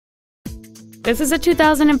This is a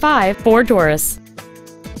 2005 Ford Taurus.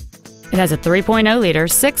 It has a 3.0-liter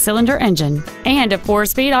six-cylinder engine and a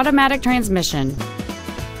 4-speed automatic transmission.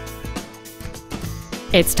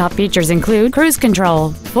 Its top features include cruise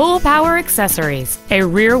control, full power accessories, a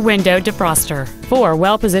rear window defroster, 4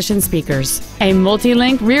 well-positioned speakers, a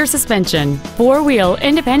multi-link rear suspension, 4-wheel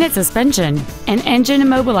independent suspension, an engine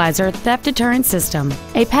immobilizer theft deterrent system,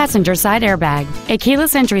 a passenger side airbag, a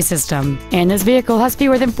keyless entry system, and this vehicle has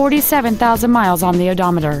fewer than 47,000 miles on the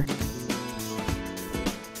odometer.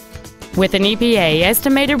 With an EPA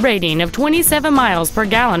estimated rating of 27 miles per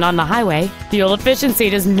gallon on the highway, fuel efficiency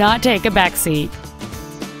does not take a backseat.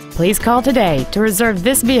 Please call today to reserve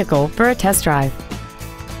this vehicle for a test drive.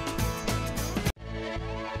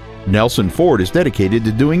 Nelson Ford is dedicated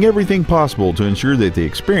to doing everything possible to ensure that the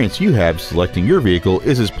experience you have selecting your vehicle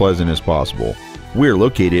is as pleasant as possible. We're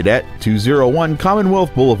located at 201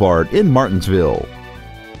 Commonwealth Boulevard in Martinsville.